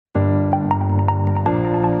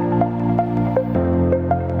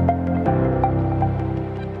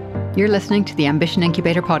You're listening to the Ambition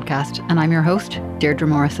Incubator podcast, and I'm your host, Deirdre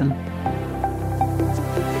Morrison.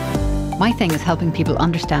 My thing is helping people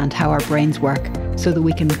understand how our brains work so that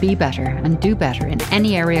we can be better and do better in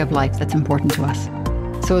any area of life that's important to us.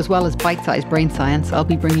 So as well as bite-sized brain science, I'll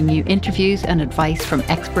be bringing you interviews and advice from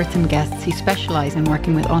experts and guests who specialise in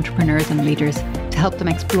working with entrepreneurs and leaders to help them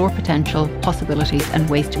explore potential, possibilities and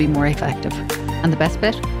ways to be more effective. And the best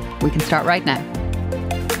bit? We can start right now.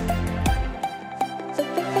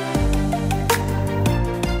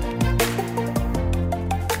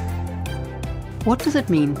 What does it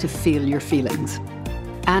mean to feel your feelings?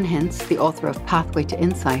 Hince, the author of Pathway to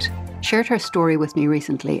Insight, shared her story with me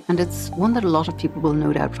recently, and it's one that a lot of people will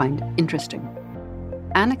no doubt find interesting.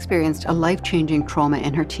 Anne experienced a life-changing trauma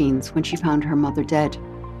in her teens when she found her mother dead.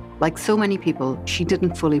 Like so many people, she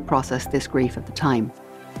didn't fully process this grief at the time.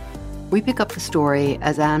 We pick up the story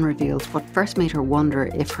as Anne reveals what first made her wonder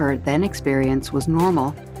if her then experience was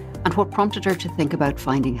normal and what prompted her to think about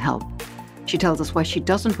finding help. She tells us why she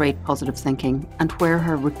doesn't rate positive thinking and where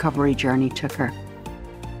her recovery journey took her.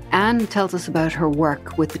 Anne tells us about her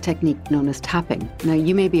work with the technique known as tapping. Now,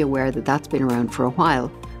 you may be aware that that's been around for a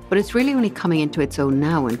while, but it's really only coming into its own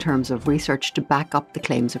now in terms of research to back up the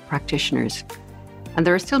claims of practitioners. And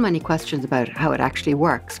there are still many questions about how it actually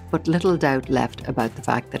works, but little doubt left about the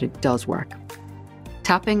fact that it does work.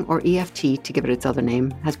 Tapping, or EFT to give it its other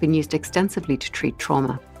name, has been used extensively to treat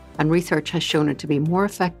trauma, and research has shown it to be more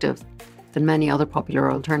effective than many other popular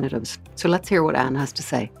alternatives. So let's hear what Anne has to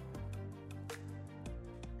say.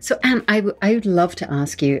 So Anne, I would love to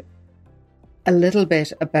ask you a little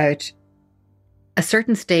bit about a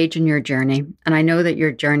certain stage in your journey. And I know that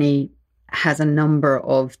your journey has a number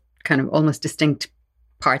of kind of almost distinct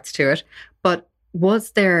parts to it, but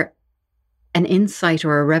was there an insight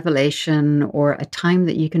or a revelation or a time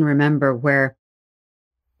that you can remember where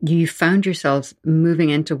you found yourselves moving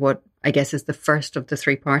into what I guess is the first of the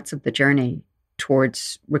three parts of the journey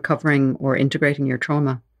towards recovering or integrating your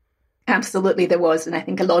trauma? Absolutely, there was. And I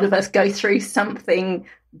think a lot of us go through something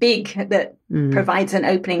big that provides an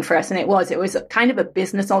opening for us. And it was kind of a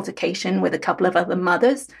business altercation with a couple of other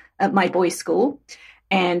mothers at my boys' school.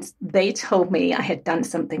 And they told me I had done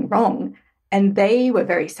something wrong. And they were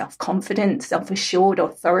very self-confident, self-assured,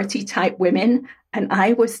 authority type women. And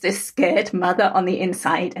I was this scared mother on the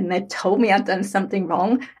inside. And they told me I'd done something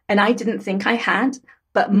wrong. And I didn't think I had.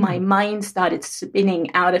 But my mind started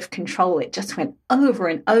spinning out of control. It just went over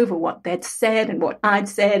and over what they'd said and what I'd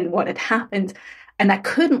said and what had happened. And I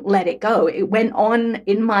couldn't let it go. It went on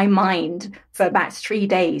in my mind for about 3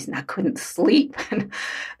 days and I couldn't sleep. And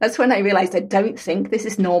that's when I realized I don't think this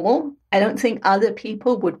is normal. I don't think other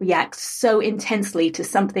people would react so intensely to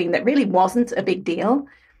something that really wasn't a big deal.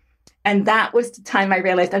 And that was the time I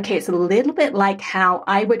realized, okay, it's a little bit like how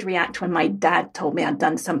I would react when my dad told me I'd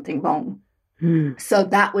done something wrong. So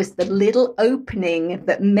that was the little opening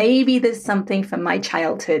that maybe there's something from my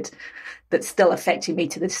childhood that's still affecting me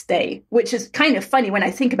to this day, which is kind of funny when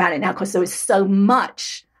I think about it now because there was so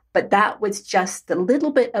much, but that was just the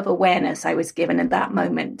little bit of awareness I was given at that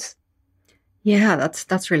moment. Yeah,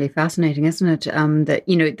 that's really fascinating, isn't it? That,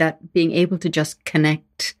 you know, that being able to just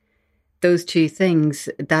connect those two things,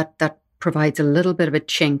 that provides a little bit of a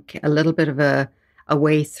chink, a little bit of a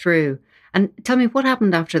way through. And tell me, what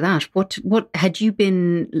happened after that? What had you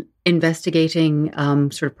been investigating,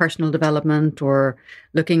 sort of personal development or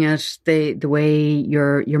looking at the way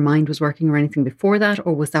your mind was working or anything before that?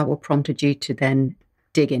 Or was that what prompted you to then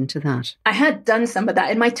dig into that? I had done some of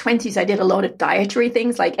that. In my 20s, I did a lot of dietary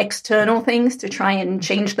things, like external things to try and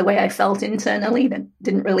change the way I felt internally that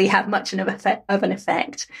didn't really have much of an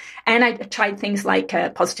effect. And I tried things like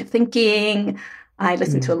positive thinking. I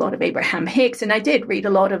listened to a lot of Abraham Hicks, and I did read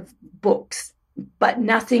a lot of books, but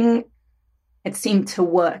nothing had seemed to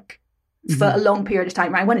work for a long period of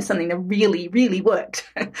time. I wanted something that really, really worked.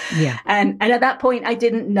 Yeah. And at that point, I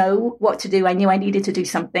didn't know what to do. I knew I needed to do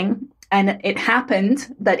something. And it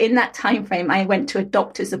happened that in that time frame, I went to a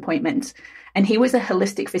doctor's appointment, and he was a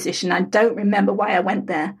holistic physician. I don't remember why I went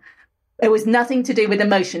there. It was nothing to do with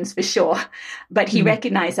emotions for sure, but he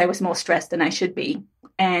recognized I was more stressed than I should be.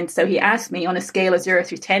 And so he asked me on a scale of 0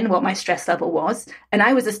 through 10 what my stress level was. And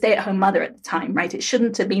I was a stay-at-home mother at the time, right? It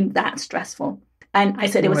shouldn't have been that stressful. And I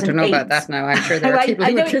said it was an 8. I don't know about that now. I'm sure there are people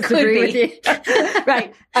who would disagree with you.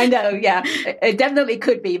 Right. I know, yeah. It definitely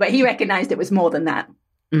could be. But he recognized it was more than that.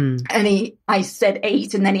 And I said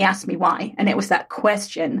 8, and then he asked me why. And it was that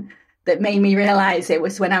question that made me realize it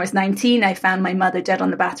was when I was 19, I found my mother dead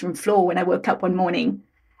on the bathroom floor when I woke up one morning.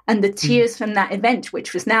 And the tears from that event,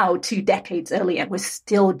 which was now 2 decades earlier, was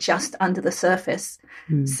still just under the surface.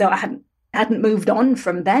 So I hadn't moved on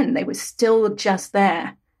from then. They were still just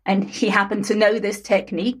there. And he happened to know this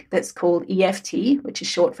technique that's called EFT, which is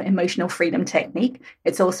short for emotional freedom technique.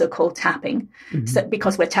 It's also called tapping, so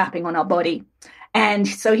because we're tapping on our body. And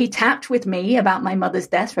so he tapped with me about my mother's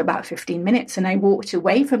death for about 15 minutes. And I walked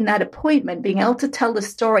away from that appointment being able to tell the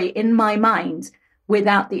story in my mind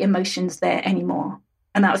without the emotions there anymore.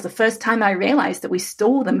 And that was the first time I realized that we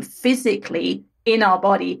store them physically in our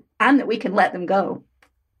body and that we can let them go.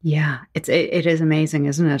 Yeah, it is amazing,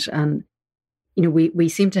 isn't it? And, you know, we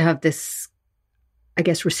seem to have this, I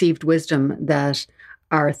guess, received wisdom that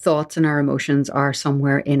our thoughts and our emotions are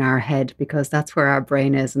somewhere in our head because that's where our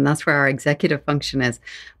brain is and that's where our executive function is.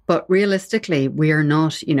 But realistically, we are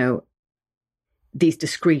not, you know, these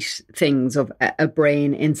discrete things of a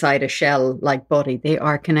brain inside a shell-like body. They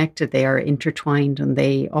are connected, they are intertwined, and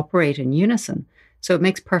they operate in unison. So it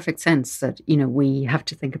makes perfect sense that, you know, we have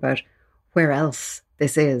to think about where else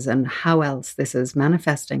this is and how else this is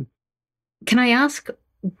manifesting. Can I ask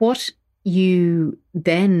what you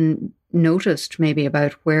then noticed maybe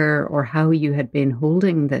about where or how you had been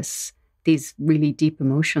holding these really deep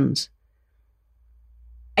emotions?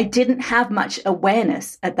 I didn't have much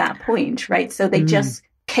awareness at that point, right? So they just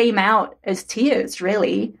came out as tears,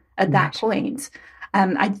 really, at that point.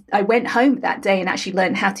 I went home that day and actually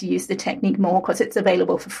learned how to use the technique more because it's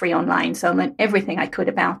available for free online. So I learned everything I could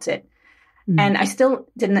about it. And I still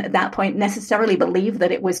didn't at that point necessarily believe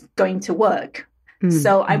that it was going to work.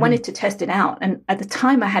 So I wanted to test it out. And at the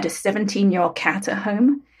time, I had a 17-year-old cat at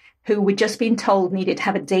home who we'd just been told needed to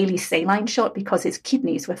have a daily saline shot because his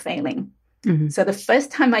kidneys were failing. So the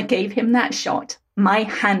first time I gave him that shot, my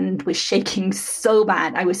hand was shaking so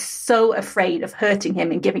bad. I was so afraid of hurting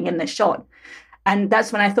him and giving him the shot. And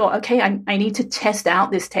that's when I thought, okay, I need to test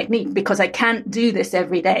out this technique because I can't do this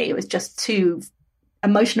every day. It was just too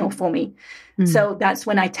emotional for me. So that's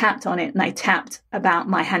when I tapped on it, and I tapped about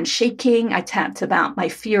my hand shaking. I tapped about my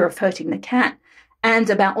fear of hurting the cat and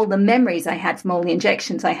about all the memories I had from all the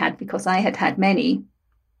injections I had because I had had many.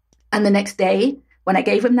 And the next day, when I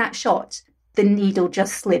gave him that shot, the needle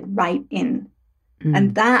just slid right in.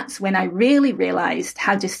 And that's when I really realized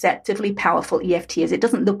how deceptively powerful EFT is. It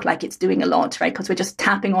doesn't look like it's doing a lot, right? Because we're just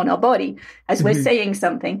tapping on our body as we're saying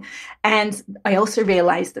something. And I also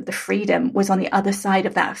realized that the freedom was on the other side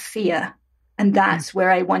of that fear. And that's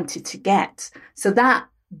where I wanted to get. So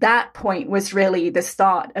that point was really the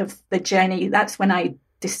start of the journey. That's when I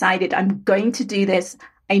decided I'm going to do this.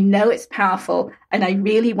 I know it's powerful and I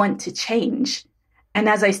really want to change. And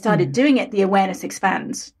as I started doing it, the awareness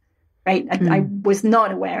expands. Right. I was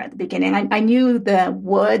not aware at the beginning. I knew the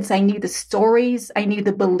words, I knew the stories, I knew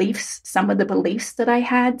the beliefs, some of the beliefs that I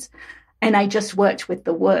had, and I just worked with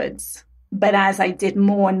the words. But as I did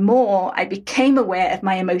more and more, I became aware of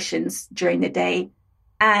my emotions during the day.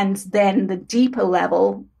 And then the deeper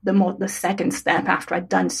level, the second step after I'd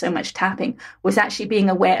done so much tapping was actually being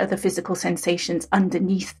aware of the physical sensations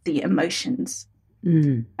underneath the emotions.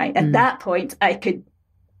 Right. At that point, I could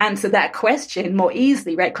answer that question more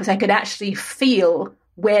easily, right? Because I could actually feel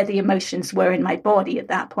where the emotions were in my body at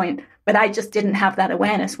that point. But I just didn't have that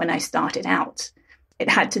awareness when I started out. It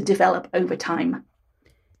had to develop over time.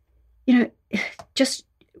 You know, just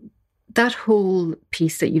that whole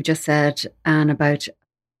piece that you've just said, Anne, about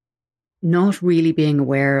not really being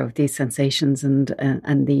aware of these sensations and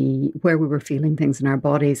the where we were feeling things in our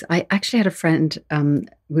bodies. I actually had a friend,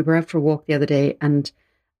 we were out for a walk the other day, and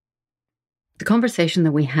the conversation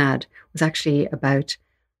that we had was actually about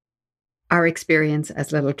our experience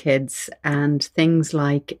as little kids and things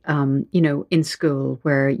like, you know, in school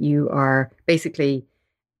where you are basically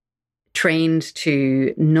trained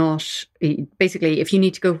to not, basically, if you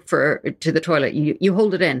need to go to the toilet, you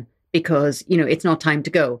hold it in because, you know, it's not time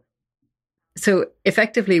to go. So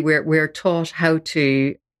effectively, we're taught how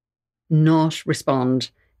to not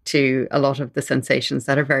respond to a lot of the sensations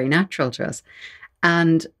that are very natural to us.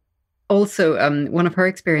 And also, one of her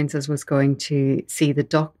experiences was going to see the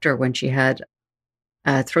doctor when she had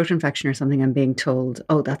a throat infection or something and being told,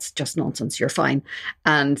 oh, that's just nonsense, you're fine,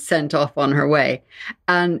 and sent off on her way.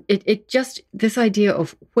 And it just, this idea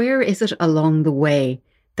of where is it along the way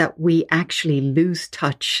that we actually lose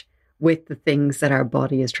touch with the things that our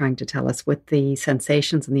body is trying to tell us, with the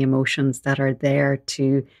sensations and the emotions that are there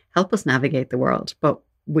to help us navigate the world, but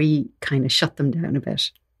we kind of shut them down a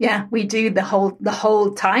bit. Yeah, we do the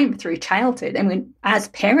whole time through childhood. I mean, as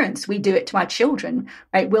parents, we do it to our children,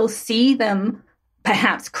 right? We'll see them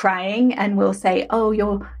perhaps crying and we'll say, oh,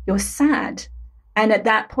 you're sad. And at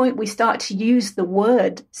that point, we start to use the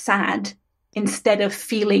word sad instead of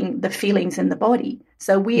feeling the feelings in the body.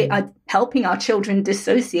 So we are helping our children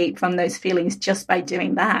dissociate from those feelings just by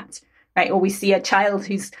doing that, right? Or we see a child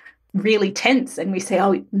who's really tense and we say,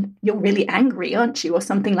 oh, you're really angry, aren't you? Or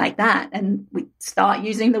something like that. And we start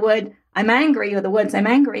using the word I'm angry or the words I'm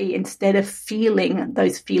angry instead of feeling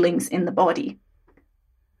those feelings in the body.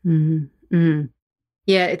 Mm-hmm.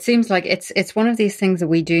 Yeah, it seems like it's one of these things that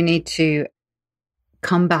we do need to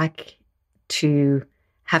come back to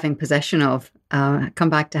having possession of, come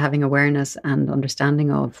back to having awareness and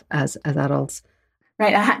understanding of as adults.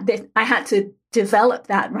 Right. I had to develop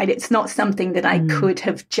that, right? It's not something that I could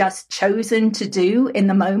have just chosen to do in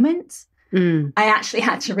the moment. I actually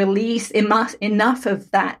had to release enough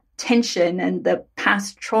of that tension and the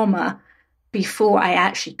past trauma before I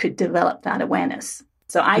actually could develop that awareness.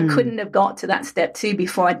 So I couldn't have got to that step 2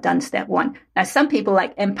 before I'd done step 1. Now, some people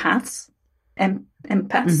like empaths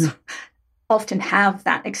often have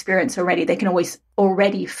that experience already. They can always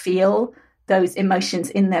already feel those emotions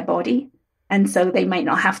in their body. And so they might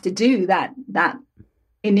not have to do that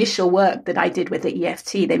initial work that I did with the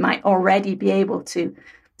EFT. They might already be able to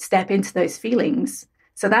step into those feelings.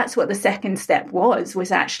 So that's what the second step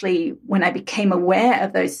was actually when I became aware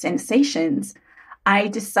of those sensations, I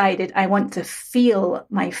decided I want to feel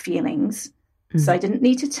my feelings. So I didn't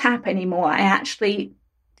need to tap anymore.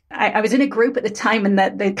 I was in a group at the time, and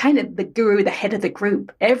the guru, the head of the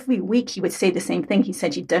group, every week he would say the same thing. He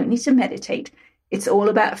said, you don't need to meditate. It's all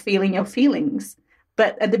about feeling your feelings.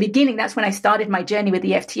 But at the beginning, that's when I started my journey with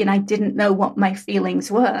EFT, and I didn't know what my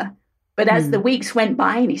feelings were. But as the weeks went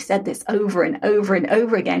by, and he said this over and over and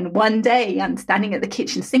over again, one day I'm standing at the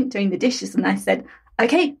kitchen sink doing the dishes, and I said,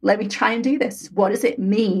 okay, let me try and do this. What does it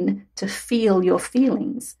mean to feel your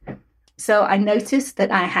feelings? So I noticed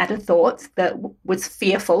that I had a thought that was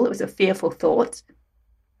fearful. It was a fearful thought.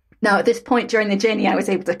 Now, at this point during the journey, I was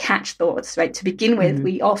able to catch thoughts, right? To begin with,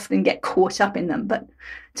 we often get caught up in them. But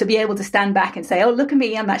to be able to stand back and say, oh, look at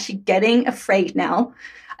me, I'm actually getting afraid now,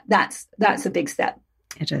 that's a big step.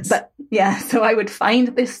 It is. But yeah, so I would find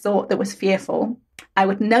this thought that was fearful. I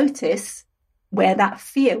would notice where that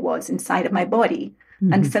fear was inside of my body.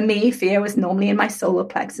 And for me, fear was normally in my solar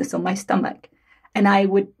plexus or my stomach. And I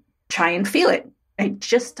would try and feel it. I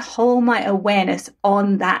just hold my awareness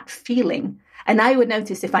on that feeling. And I would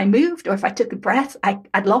notice if I moved or if I took a breath,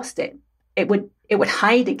 I'd lost it. It would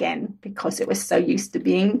hide again because it was so used to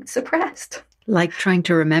being suppressed. Like trying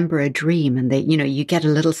to remember a dream, and you get a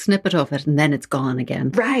little snippet of it and then it's gone again.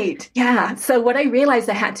 Right. Yeah. So what I realized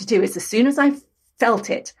I had to do is as soon as I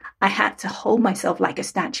felt it, I had to hold myself like a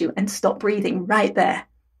statue and stop breathing right there.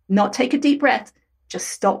 Not take a deep breath, just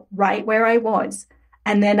stop right where I was.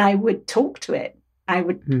 And then I would talk to it.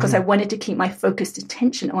 Because I wanted to keep my focused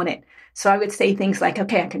attention on it. So I would say things like,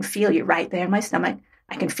 okay, I can feel you right there in my stomach.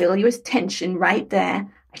 I can feel you as tension right there.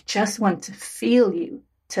 I just want to feel you,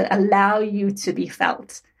 to allow you to be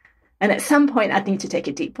felt. And at some point, I'd need to take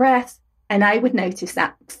a deep breath. And I would notice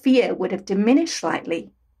that fear would have diminished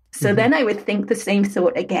slightly. So then I would think the same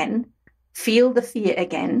thought again, feel the fear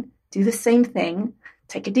again, do the same thing,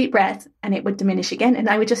 take a deep breath, and it would diminish again. And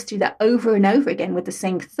I would just do that over and over again with the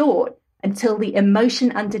same thought until the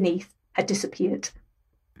emotion underneath had disappeared.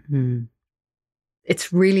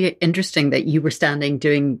 It's really interesting that you were standing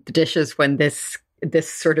doing the dishes when this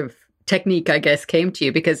sort of technique, I guess, came to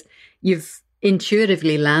you, because you've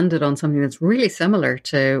intuitively landed on something that's really similar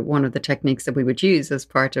to one of the techniques that we would use as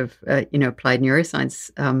part of, applied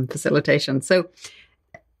neuroscience facilitation. So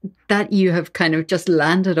that you have kind of just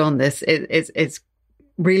landed on this is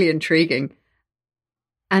really intriguing.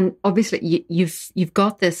 And obviously you've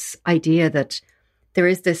got this idea that there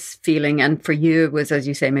is this feeling, and for you it was, as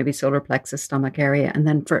you say, maybe solar plexus, stomach area, and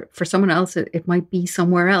then for someone else it might be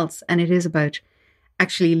somewhere else. And it is about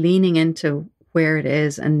actually leaning into where it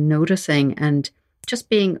is and noticing and just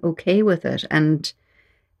being okay with it. And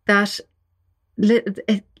that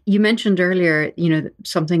you mentioned earlier,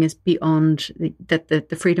 something is beyond, that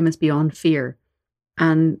the freedom is beyond fear.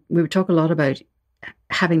 And we would talk a lot about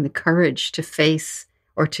having the courage to face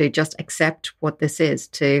or to just accept what this is,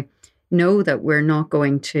 to know that we're not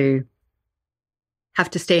going to have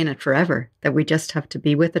to stay in it forever, that we just have to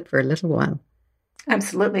be with it for a little while.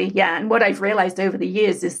 Absolutely. Yeah. And what I've realized over the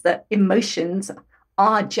years is that emotions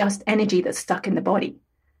are just energy that's stuck in the body.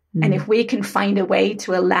 And if we can find a way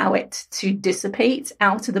to allow it to dissipate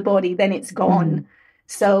out of the body, then it's gone.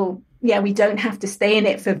 So yeah, we don't have to stay in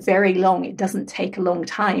it for very long. It doesn't take a long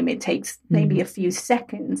time. It takes maybe a few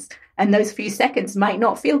seconds. And those few seconds might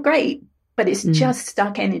not feel great, but it's just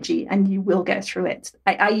stuck energy and you will get through it.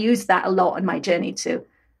 I use that a lot on my journey to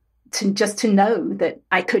know that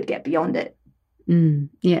I could get beyond it.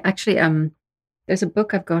 Yeah, actually, there's a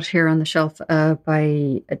book I've got here on the shelf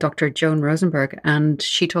by Dr. Joan Rosenberg, and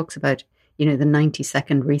she talks about, the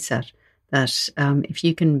 90-second reset, that if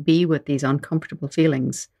you can be with these uncomfortable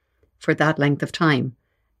feelings for that length of time,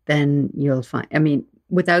 then you'll find, I mean,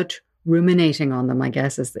 without ruminating on them, I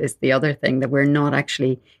guess, is the other thing, that we're not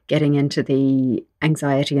actually getting into the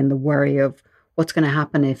anxiety and the worry of what's going to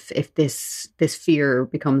happen if this fear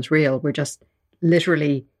becomes real. We're just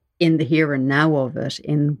literally in the here and now of it,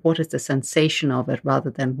 in what is the sensation of it, rather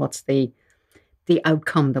than what's the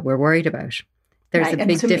outcome that we're worried about. There's a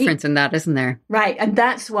big difference in that, isn't there? Right. And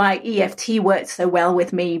that's why EFT worked so well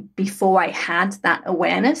with me before I had that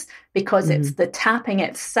awareness, because it's the tapping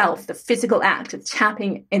itself, the physical act of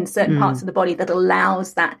tapping in certain parts of the body that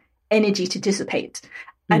allows that energy to dissipate.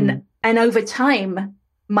 And over time,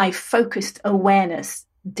 my focused awareness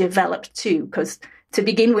developed too, because to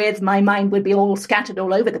begin with, my mind would be all scattered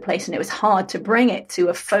all over the place, and it was hard to bring it to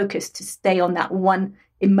a focus to stay on that one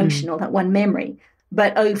emotional, that one memory.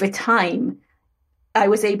 But over time, I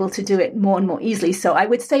was able to do it more and more easily. So I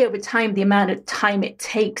would say over time, the amount of time it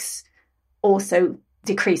takes also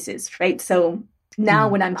decreases, right? So now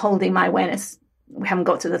when I'm holding my awareness, we haven't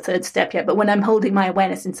got to the third step yet, but when I'm holding my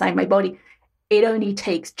awareness inside my body, it only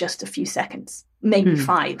takes just a few seconds, maybe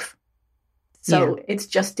 5. So it's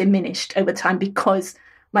just diminished over time because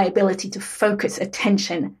my ability to focus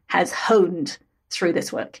attention has honed through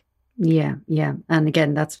this work. Yeah. And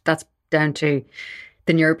again, that's down to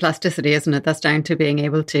the neuroplasticity, isn't it? That's down to being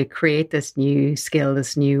able to create this new skill,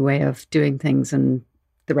 this new way of doing things, and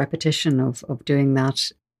the repetition of doing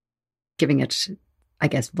that, giving it, I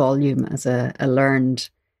guess, volume as a learned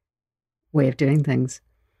way of doing things.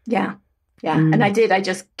 Yeah. And I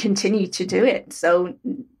just continued to do it. So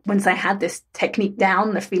once I had this technique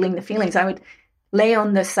down, the feelings, I would lay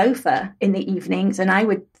on the sofa in the evenings, and I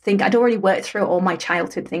would think I'd already worked through all my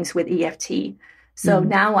childhood things with EFT. So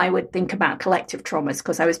now I would think about collective traumas,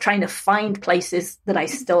 because I was trying to find places that I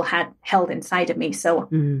still had held inside of me. So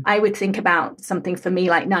I would think about something for me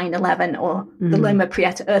like 9/11 or the Loma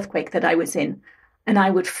Prieta earthquake that I was in. And I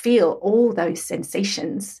would feel all those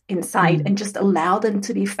sensations inside and just allow them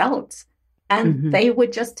to be felt. And they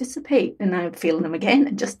would just dissipate, and I would feel them again,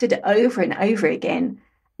 and just did it over and over again.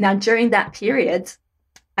 Now, during that period,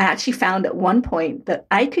 I actually found at one point that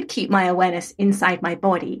I could keep my awareness inside my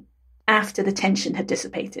body after the tension had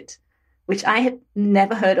dissipated, which I had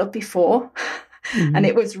never heard of before. And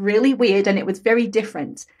it was really weird, and it was very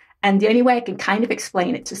different. And the only way I can kind of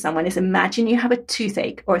explain it to someone is, imagine you have a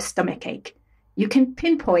toothache or a stomach ache. You can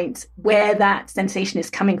pinpoint where that sensation is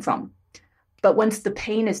coming from. But once the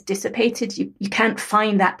pain is dissipated, you can't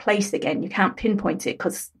find that place again. You can't pinpoint it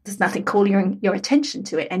because there's nothing calling your attention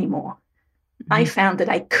to it anymore. I found that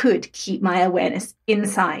I could keep my awareness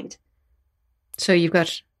inside. So you've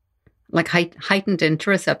got like heightened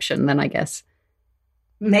interoception then, I guess.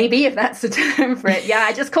 Maybe, if that's the term for it. Yeah,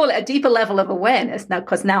 I just call it a deeper level of awareness now,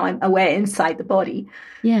 because now I'm aware inside the body.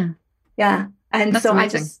 Yeah. And that's so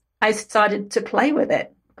amazing. I started to play with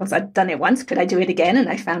it, because I'd done it once. Could I do it again? And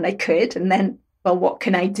I found I could. And then, well, what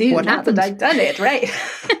can I do now that I've done it, right?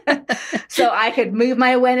 So I could move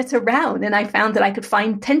my awareness around, and I found that I could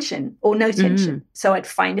find tension or no tension. So I'd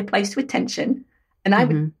find a place with tension, and I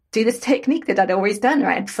would do this technique that I'd always done,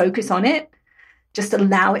 right? I'd focus on it, just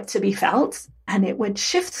allow it to be felt, and it would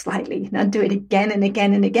shift slightly. And I'd do it again and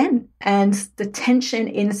again and again. And the tension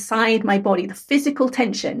inside my body, the physical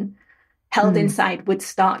tension held inside, would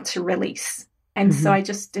start to release. And so I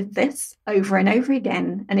just did this over and over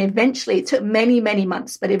again. And eventually, it took many, many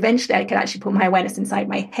months, but eventually I could actually put my awareness inside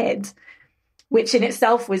my head, which in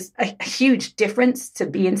itself was a huge difference, to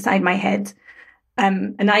be inside my head.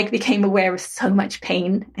 And I became aware of so much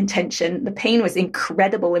pain and tension. The pain was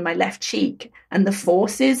incredible in my left cheek, and the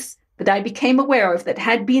forces that I became aware of that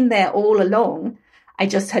had been there all along, I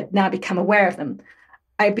just had now become aware of them.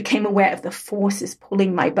 I became aware of the forces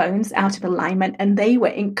pulling my bones out of alignment, and they were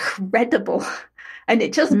incredible. And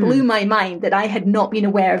it just blew my mind that I had not been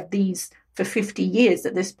aware of these for 50 years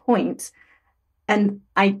at this point. And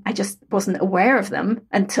I just wasn't aware of them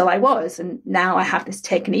until I was. And now I have this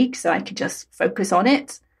technique, so I could just focus on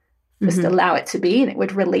it, just allow it to be, and it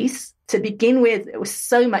would release. To begin with, it was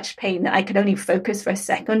so much pain that I could only focus for a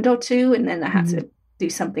second or two, and then I had to do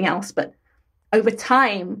something else. But over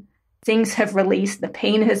time, things have released, the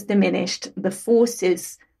pain has diminished, the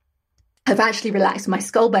forces have actually relaxed. My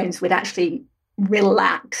skull bones would actually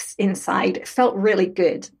relax inside. It felt really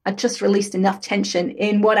good. I just released enough tension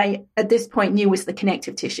in what I, at this point, knew was the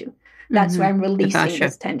connective tissue. That's where I'm releasing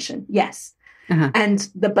this tension. Yes. And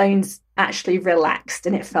the bones actually relaxed,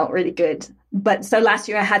 and it felt really good. But so last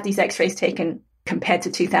year I had these x-rays taken compared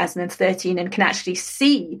to 2013, and can actually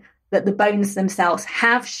see that the bones themselves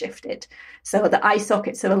have shifted. So the eye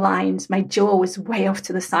sockets are aligned. My jaw was way off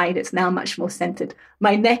to the side. It's now much more centered.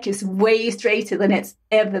 My neck is way straighter than it's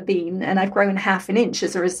ever been. And I've grown 1/2 inch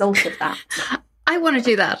as a result of that. I want to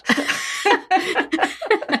do that.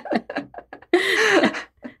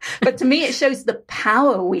 But to me, it shows the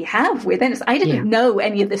power we have within us. I didn't know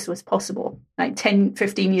any of this was possible like 10,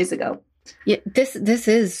 15 years ago. Yeah, this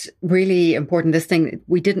is really important. This thing,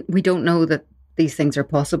 we don't know that these things are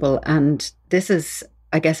possible. And this is,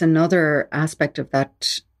 I guess, another aspect of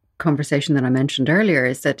that conversation that I mentioned earlier,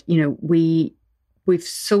 is that, we've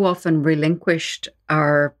so often relinquished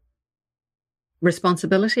our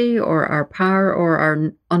responsibility or our power or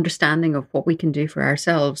our understanding of what we can do for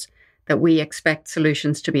ourselves, that we expect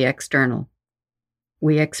solutions to be external.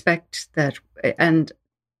 We expect that, and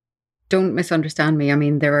don't misunderstand me. I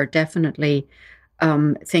mean, there are definitely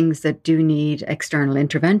things that do need external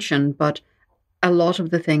intervention, but a lot of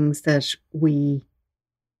the things that we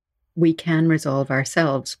can resolve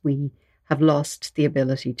ourselves, we have lost the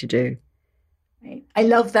ability to do. Right. I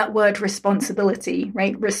love that word responsibility,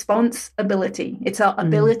 right? Responsibility. It's our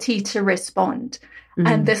ability to respond.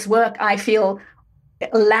 And this work, I feel,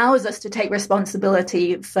 allows us to take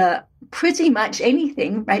responsibility for pretty much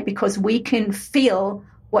anything, right? Because we can feel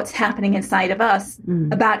what's happening inside of us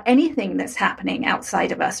about anything that's happening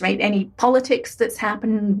outside of us, right? Any politics that's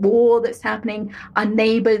happening, war that's happening, our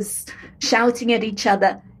neighbors shouting at each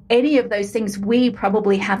other, any of those things, we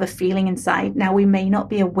probably have a feeling inside. Now, we may not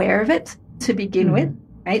be aware of it to begin with,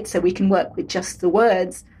 right? So we can work with just the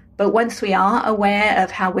words. But once we are aware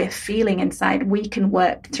of how we're feeling inside, we can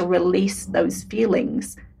work to release those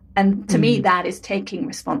feelings. And to me, that is taking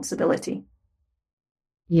responsibility.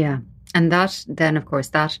 Yeah. And that then, of course,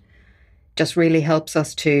 that just really helps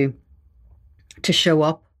us to show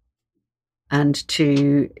up and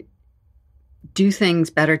to do things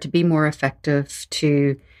better, to be more effective,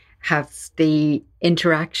 to have the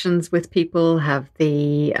interactions with people, have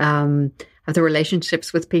the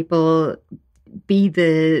relationships with people, be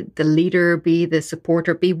the leader, be the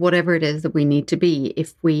supporter, be whatever it is that we need to be,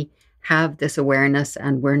 if we have this awareness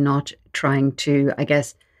and we're not trying to, I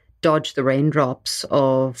guess, dodge the raindrops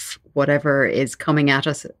of whatever is coming at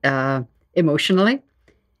us emotionally.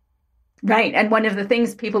 Right. And one of the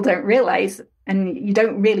things people don't realize, and you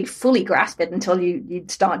don't really fully grasp it until you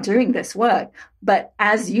start doing this work, but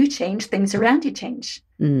as you change, things around you change.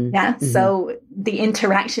 Yeah. So the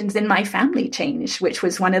interactions in my family change, which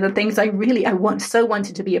was one of the things I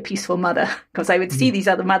wanted to be a peaceful mother, because I would see these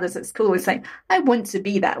other mothers at school and say, I want to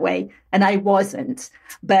be that way. And I wasn't,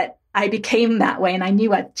 but I became that way. And I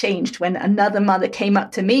knew I'd changed when another mother came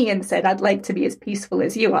up to me and said, I'd like to be as peaceful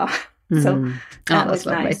as you are. So that was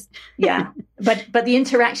nice. Yeah. But the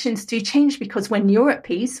interactions do change, because when you're at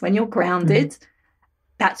peace, when you're grounded,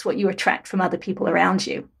 that's what you attract from other people around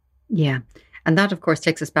you. Yeah. And that, of course,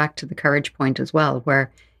 takes us back to the courage point as well,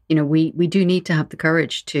 where, we do need to have the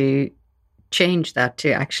courage to change that,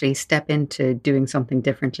 to actually step into doing something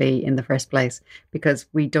differently in the first place, because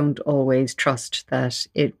we don't always trust that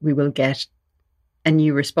we will get a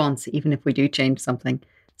new response, even if we do change something.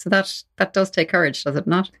 So that does take courage, does it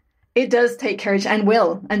not? It does take courage and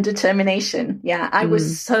will and determination. Yeah, I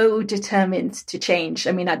was so determined to change.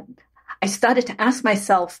 I mean, I started to ask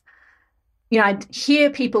myself, I'd hear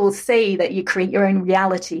people say that you create your own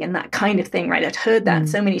reality and that kind of thing, right? I'd heard that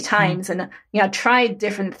so many times, and I tried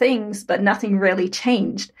different things, but nothing really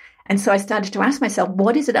changed. And so I started to ask myself,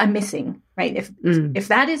 what is it I'm missing, right? If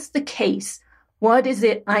that is the case, what is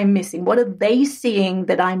it I'm missing? What are they seeing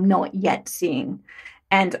that I'm not yet seeing?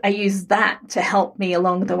 And I used that to help me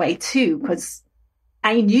along the way too, because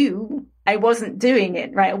I knew I wasn't doing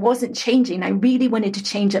it, right? I wasn't changing. I really wanted to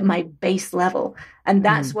change at my base level. And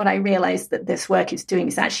that's what I realized that this work is doing,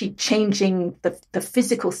 is actually changing the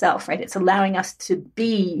physical self, right? It's allowing us to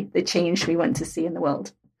be the change we want to see in the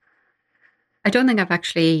world. I don't think I've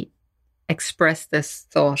actually expressed this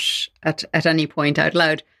thought at any point out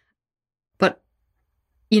loud. But,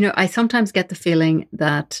 I sometimes get the feeling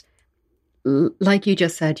that, like you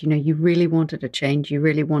just said, you really wanted a change. You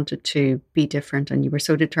really wanted to be different, and you were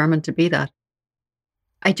so determined to be that.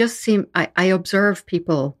 I observe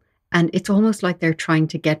people, and it's almost like they're trying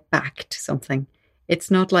to get back to something. It's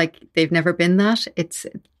not like they've never been that.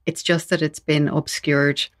 It's just that it's been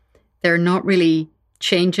obscured. They're not really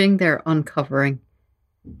changing, they're uncovering.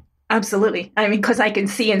 Absolutely. I mean, because I can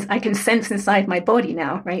see and I can sense inside my body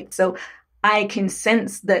now, right? So I can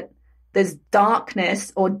sense that there's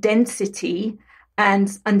darkness or density,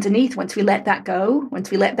 and underneath, once we let that go,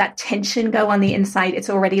 once we let that tension go on the inside, it's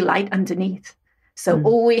already light underneath. So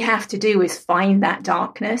all we have to do is find that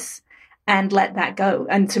darkness and let that go.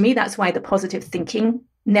 And to me, that's why the positive thinking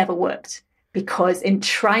never worked. Because in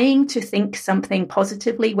trying to think something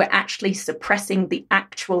positively, we're actually suppressing the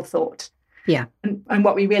actual thought. Yeah. And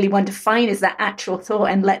what we really want to find is that actual thought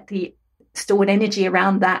and let the stored energy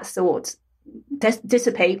around that thought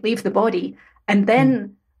dissipate, leave the body. And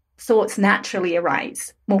then thoughts naturally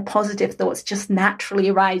arise. More positive thoughts just naturally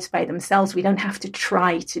arise by themselves. We don't have to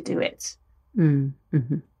try to do it.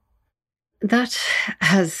 Mm-hmm. That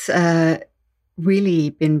has really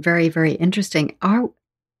been very, very interesting.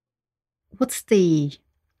 What's the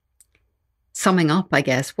summing up, I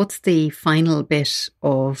guess? What's the final bit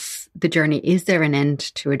of the journey? Is there an end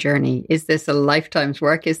to a journey? Is this a lifetime's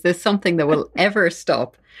work? Is this something that will ever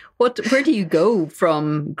stop? Where do you go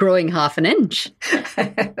from growing half an inch?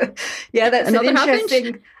 Yeah, that's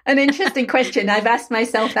an interesting question. I've asked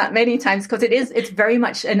myself that many times because it's very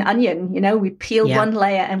much an onion. You know, we peel one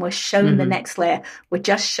layer and we're shown the next layer. We're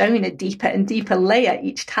just shown a deeper and deeper layer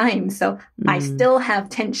each time. So I still have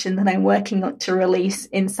tension that I'm working on to release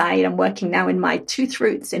inside. I'm working now in my tooth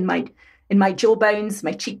roots, in my jaw bones,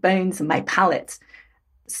 my cheekbones, and my palate.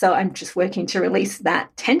 So I'm just working to release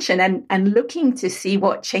that tension and looking to see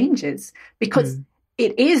what changes, because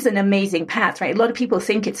it is an amazing path, right? A lot of people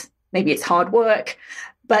think it's hard work,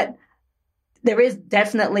 but there is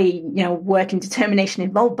definitely, work and determination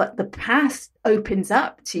involved, but the path opens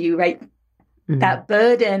up to you, right? That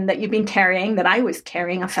burden that you've been carrying, that I was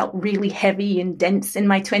carrying, I felt really heavy and dense in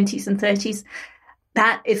my 20s and 30s.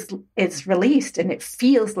 That is released and it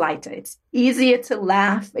feels lighter. It's easier to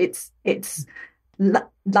laugh.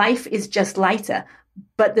 Life is just lighter,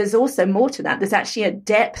 but there's also more to that. There's actually a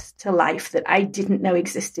depth to life that I didn't know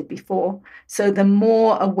existed before. So the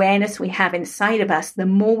more awareness we have inside of us, the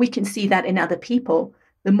more we can see that in other people,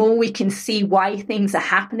 the more we can see why things are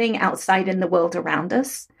happening outside in the world around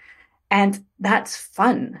us. And that's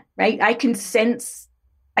fun, right? I can sense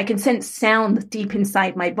sound deep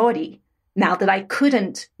inside my body now that I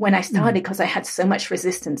couldn't when I started because I had so much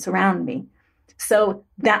resistance around me. So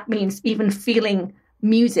that means even feeling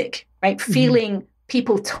music, right? Feeling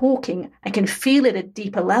people talking, I can feel it at a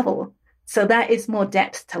deeper level. So that is more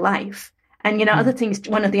depth to life. And, other things,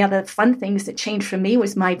 one of the other fun things that changed for me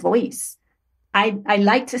was my voice. I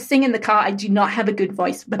like to sing in the car. I do not have a good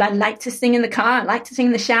voice, but I like to sing in the car. I like to sing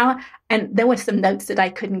in the shower. And there were some notes that I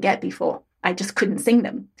couldn't get before. I just couldn't sing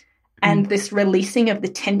them. And this releasing of the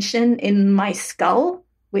tension in my skull,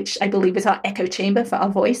 which I believe is our echo chamber for our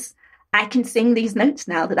voice, I can sing these notes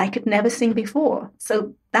now that I could never sing before.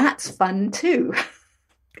 So that's fun too.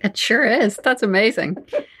 It sure is. That's amazing.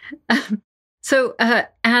 So,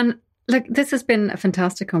 Anne, look, this has been a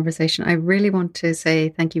fantastic conversation. I really want to say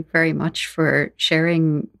thank you very much for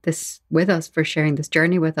sharing this with us, for sharing this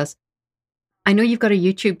journey with us. I know you've got a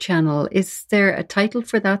YouTube channel. Is there a title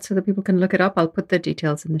for that so that people can look it up? I'll put the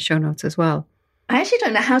details in the show notes as well. I actually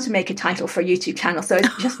don't know how to make a title for a YouTube channel. So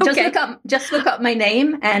just look up my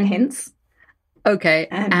name, Anne Hince. Okay.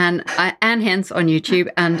 Anne Hince on YouTube.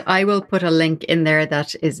 And I will put a link in there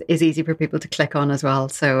that is easy for people to click on as well.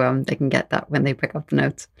 So they can get that when they pick up the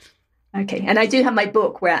notes. Okay. And I do have my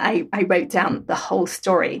book where I wrote down the whole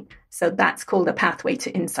story. So that's called A Pathway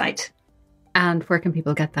to Insight. And where can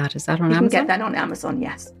people get that? Is that on Amazon? You can get that on Amazon,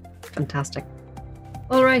 yes. Fantastic.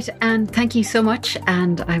 All right, and thank you so much.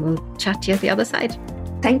 And I will chat to you at the other side.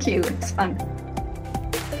 Thank you. It's fun.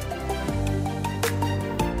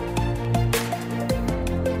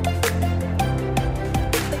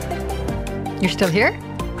 You're still here?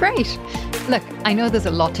 Great. Look, I know there's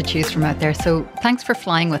a lot to choose from out there, so thanks for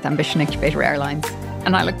flying with Ambition Incubator Airlines.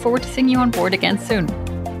 And I look forward to seeing you on board again soon.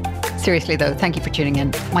 Seriously though, thank you for tuning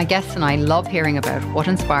in. My guests and I love hearing about what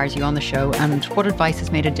inspires you on the show and what advice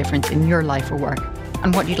has made a difference in your life or work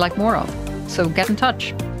and what you'd like more of. So get in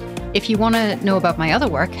touch. If you want to know about my other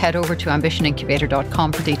work, head over to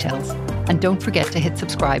ambitionincubator.com for details. And don't forget to hit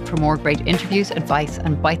subscribe for more great interviews, advice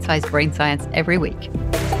and bite-sized brain science every week.